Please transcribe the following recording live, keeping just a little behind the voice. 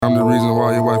reason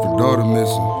why your wife and daughter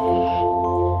missing.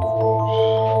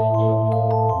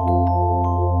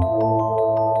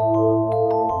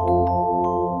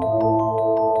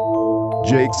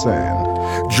 Jakesand.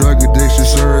 Drug addiction,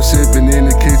 syrup sipping in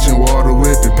the kitchen, water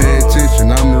whipping. Pay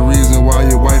attention, I'm the reason why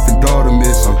your wife and daughter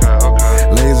missing.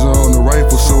 Laser on the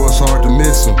rifle, so it's hard to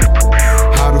miss him.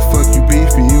 How the fuck you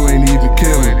beefing? You ain't even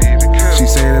killing. She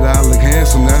say that I look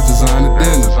handsome, that's designer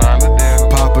dinner.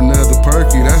 Pop another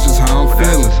perky, that's just how I'm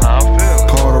feeling.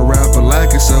 Called a rapper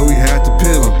like it, so we had to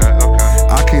peel him.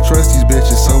 I can't trust these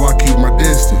bitches, so I keep my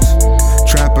distance.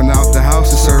 Trapping out the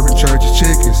house and serving church's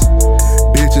chickens.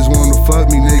 Bitches wanna fuck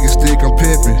me, niggas think I'm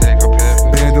pimpin'.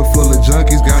 Bando full of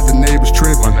junkies, got the neighbors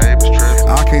trippin'.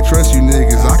 I can't trust you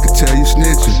niggas, I can tell you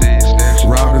snitchin'.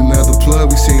 Robbed another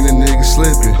plug, we seen a nigga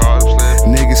slippin'.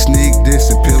 Niggas sneak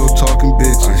dissing, pillow talking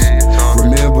bitches.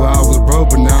 Remember I was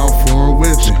broke, but now I'm foreign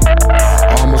whipping.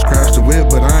 Almost crashed the whip,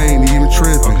 but I ain't even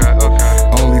tripping.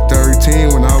 Only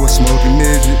 13 when I was smoking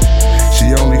midget.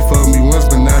 She only fucked me once,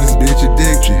 but now this bitch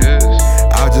addicted.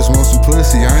 I just want some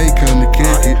pussy, I ain't come to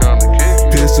kick it.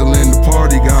 Pistol in the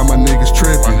party, got my niggas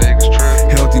tripping.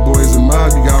 Healthy boys and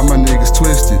mob, you got my niggas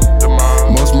twisted.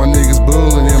 Most my niggas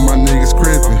bullin' and my niggas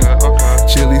crippin'.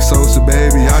 Chili sosa,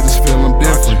 baby, I just feel I'm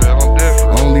different.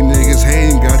 Only niggas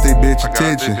hating, got they bitch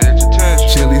attention.